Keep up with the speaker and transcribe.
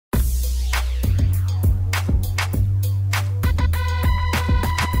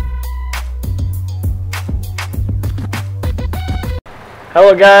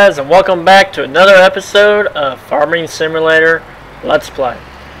Hello guys, and welcome back to another episode of Farming Simulator Let's Play.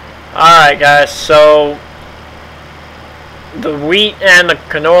 Alright guys, so the wheat and the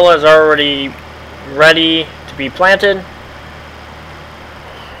canola is already ready to be planted.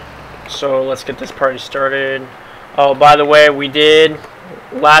 So let's get this party started. Oh, by the way, we did,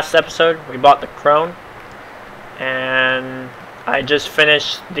 last episode, we bought the crone. And I just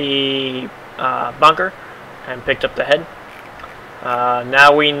finished the bunker and picked up the head.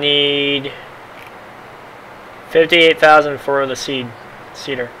 Now we need 58,000 for the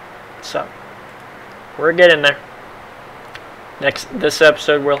seeder. So we're getting there. This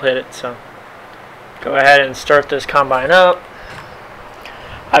episode we'll hit it. So go ahead and start this combine up.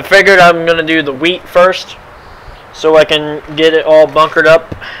 I figured I'm gonna do the wheat first, so I can get it all bunkered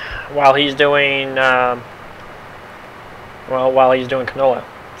up while he's doing while he's doing canola.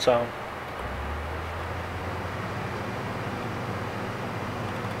 So.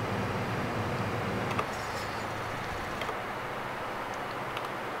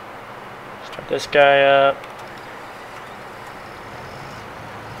 This guy up.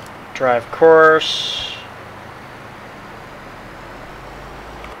 Drive course.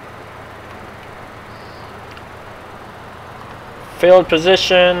 Field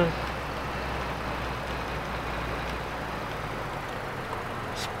position.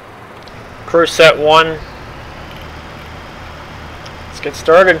 Crew set 1. Let's get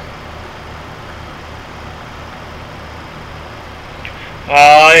started.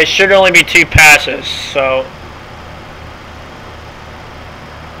 It should only be 2 passes, so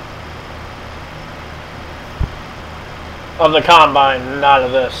of the combine, not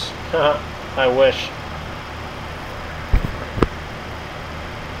of this. I wish.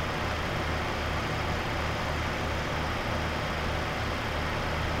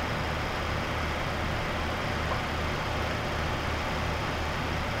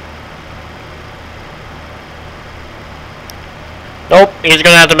 Nope, he's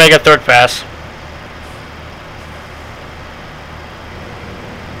going to have to make a 3rd pass.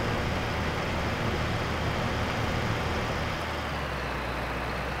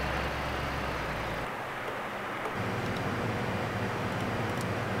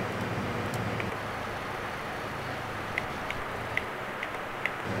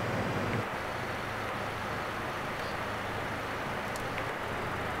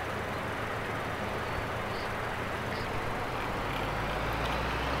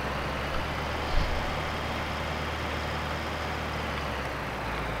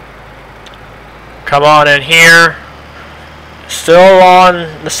 Come on in here. Still on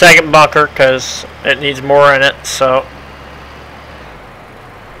the 2nd bunker because it needs more in it, so.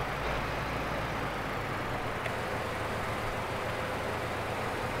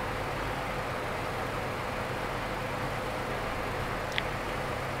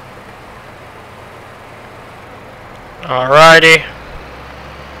 Alrighty.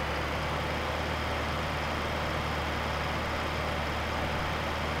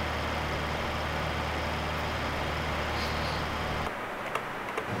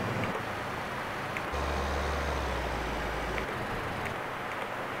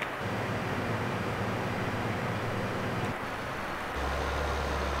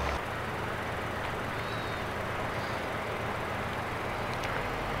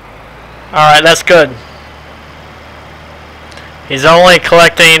 Alright, that's good. He's only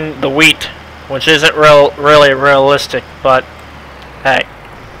collecting the wheat, which isn't really realistic, but hey.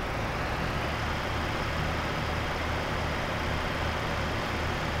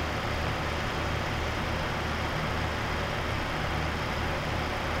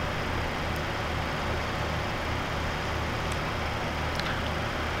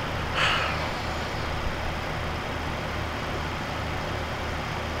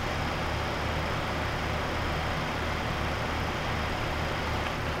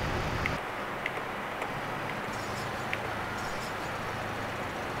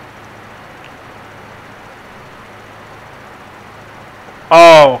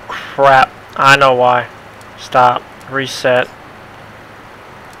 Oh crap, I know why. Stop, reset,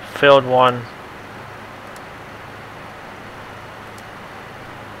 field 1.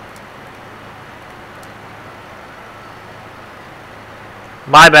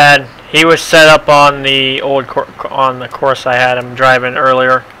 My bad, he was set up on the old on the course I had him driving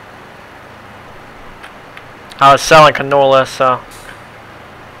earlier. I was selling canola, so.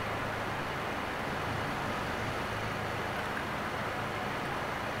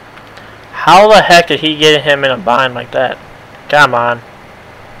 How the heck did he get him in a bind like that? Come on.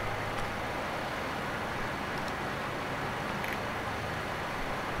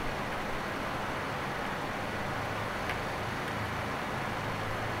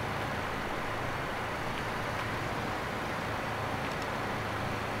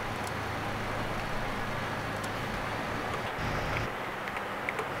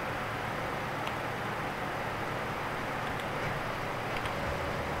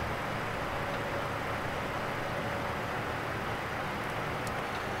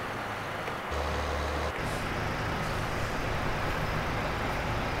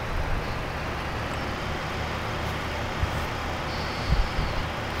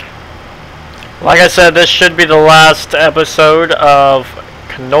 Like I said, this should be the last episode of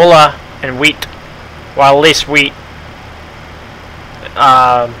canola and wheat. Well, at least wheat.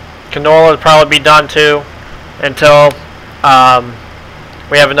 Canola will probably be done too until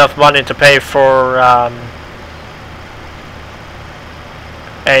we have enough money to pay for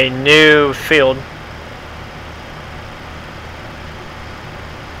a new field.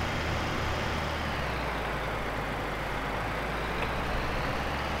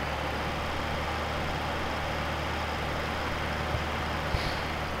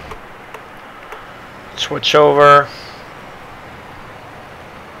 Switch over.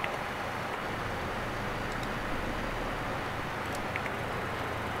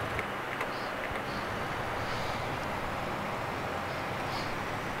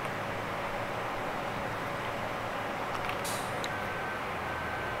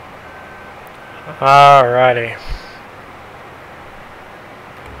 Alrighty.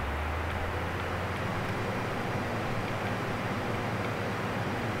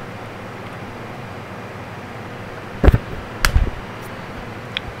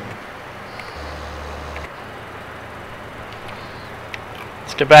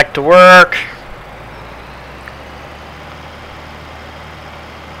 Let's get back to work.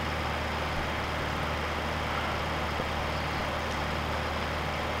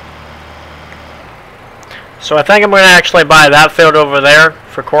 So I think I'm going to actually buy that field over there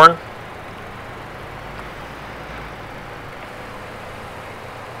for corn.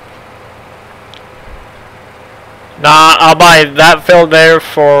 Nah, I'll buy that field there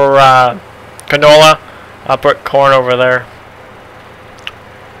for canola. I'll put corn over there.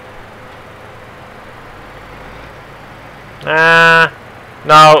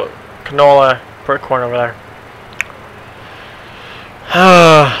 No, canola, put corn over there.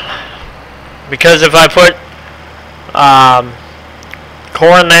 Because if I put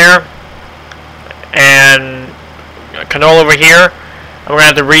corn there and canola over here, I'm going to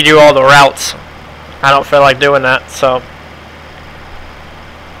have to redo all the routes. I don't feel like doing that, so.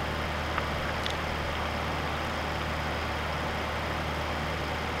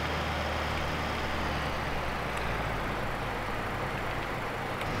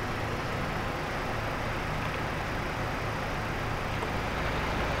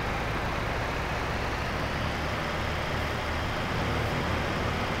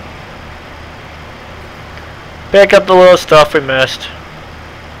 Pick up the little stuff we missed.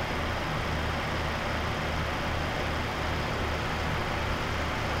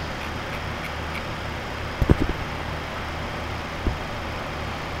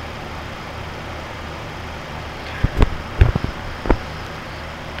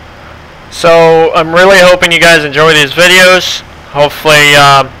 So I'm really hoping you guys enjoy these videos. Hopefully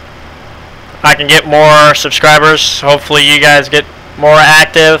I can get more subscribers. Hopefully you guys get more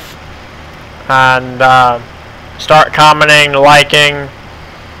active and start commenting, liking,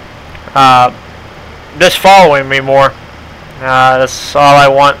 just following me more. That's all I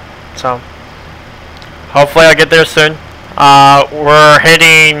want. So hopefully I'll get there soon.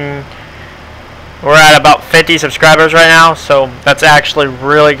 We're at about 50 subscribers right now, so that's actually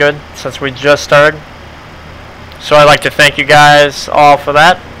really good since we just started. So I'd like to thank you guys all for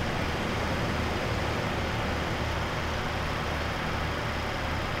that.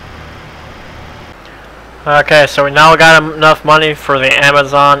 Okay, so we now got enough money for the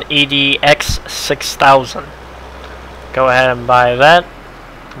Amazon EDX 6000. Go ahead and buy that,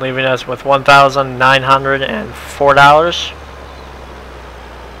 leaving us with $1,904.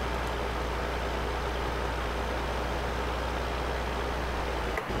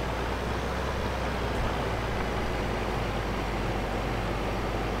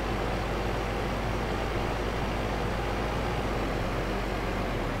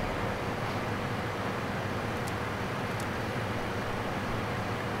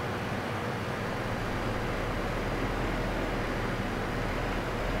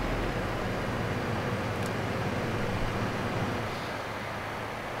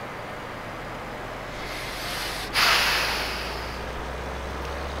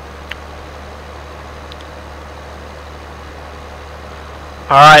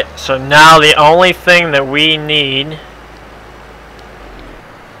 Alright, so now the only thing that we need,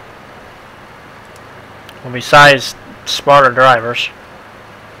 well, besides smarter drivers,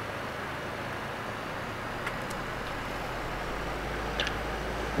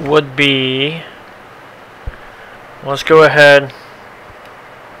 would be, let's go ahead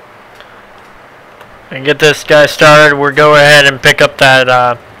and get this guy started. We'll go ahead and pick up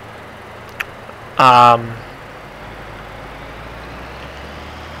that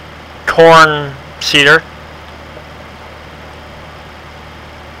corn seeder.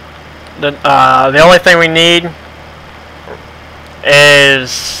 The only thing we need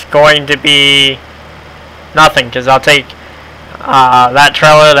is going to be nothing, because I'll take that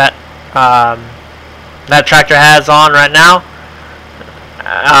trailer that that tractor has on right now,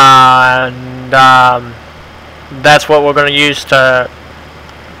 and that's what we're going to use to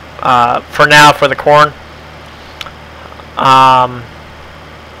for now for the corn.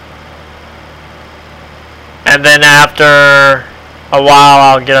 And then after a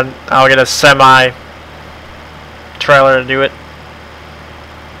while, I'll get a semi trailer to do it.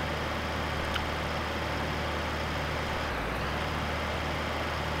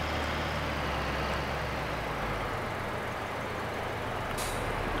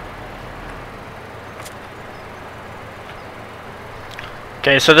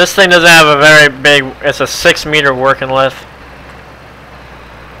 Okay, so this thing doesn't have a very big, it's a 6-meter working lift.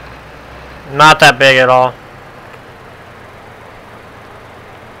 Not that big at all.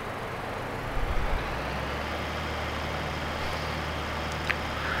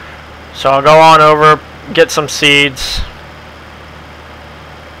 So I'll go on over, get some seeds,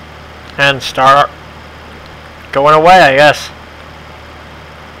 and start going away, I guess.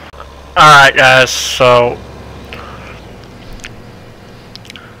 Alright guys, so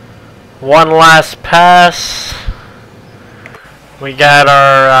one last pass. We got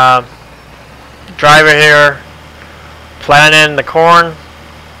our driver here planting the corn.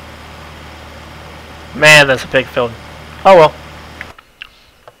 Man, that's a big field. Oh well.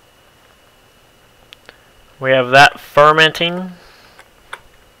 We have that fermenting.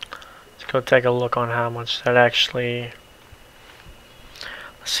 Let's go take a look on how much that actually.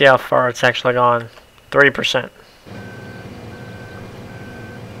 Let's see how far it's actually gone. 3%.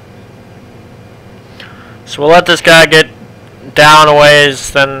 So we'll let this guy get down a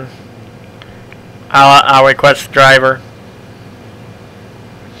ways, then I'll request the driver.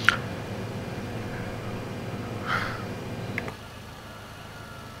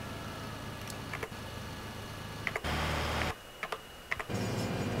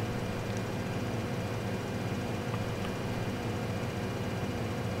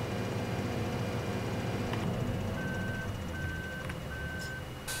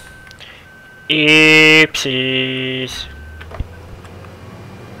 Oopsies.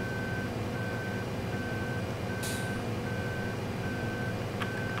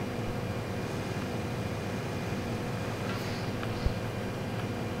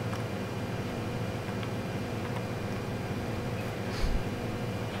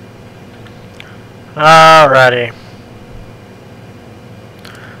 Alrighty.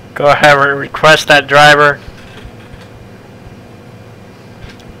 Go ahead and request that driver.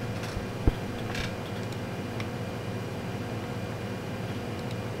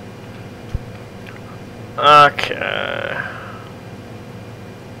 Okay.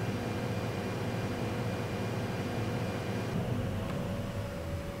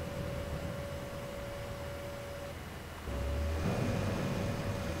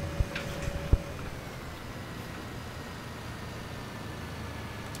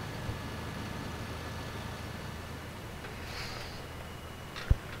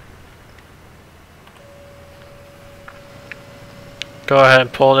 Go ahead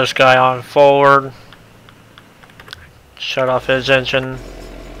and pull this guy on forward. Shut off his engine.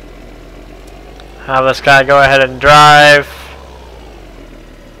 Have this guy go ahead and drive.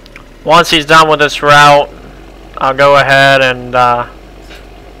 Once he's done with this route, I'll go ahead and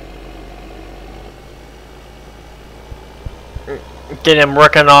get him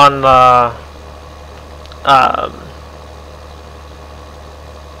working on the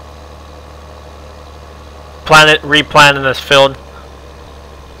replanting this field.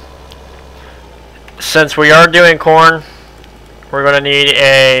 Since we are doing corn, we're going to need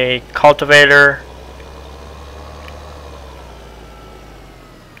a cultivator.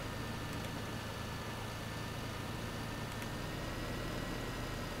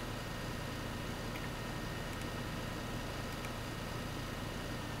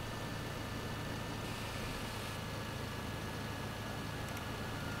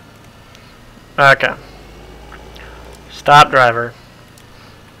 Okay. Stop driver.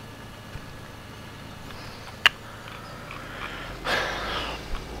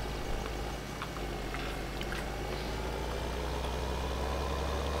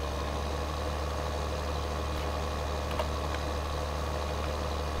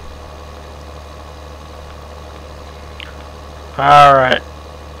 Alright,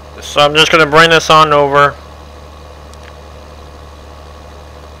 so I'm just going to bring this on over.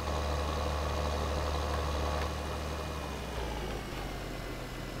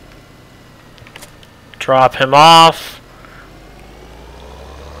 Drop him off.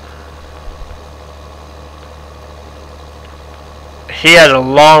 he has a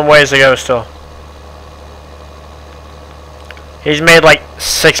long ways to go still. He's made like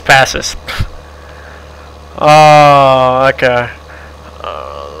 6 passes. Oh, okay.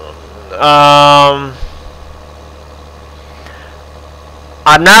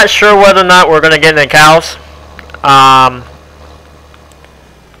 I'm not sure whether or not we're going to get into cows.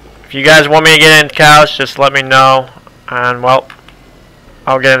 If you guys want me to get into cows, just let me know. And, well,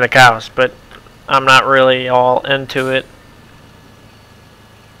 I'll get into cows. But I'm not really all into it.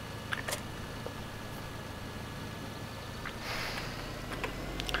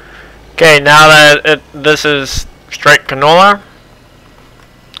 Okay, now that this is straight canola.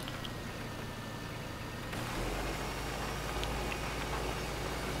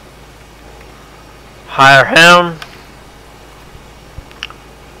 Hire him.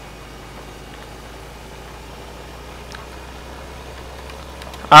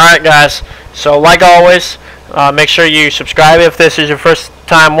 Alright guys, so like always, make sure you subscribe if this is your first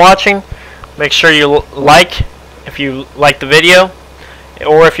time watching. Make sure you like if you like the video,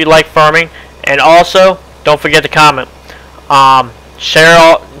 or if you like farming, and also don't forget to comment.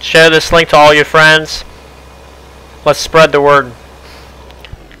 Share this link to all your friends. Let's spread the word.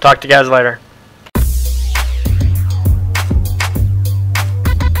 Talk to you guys later.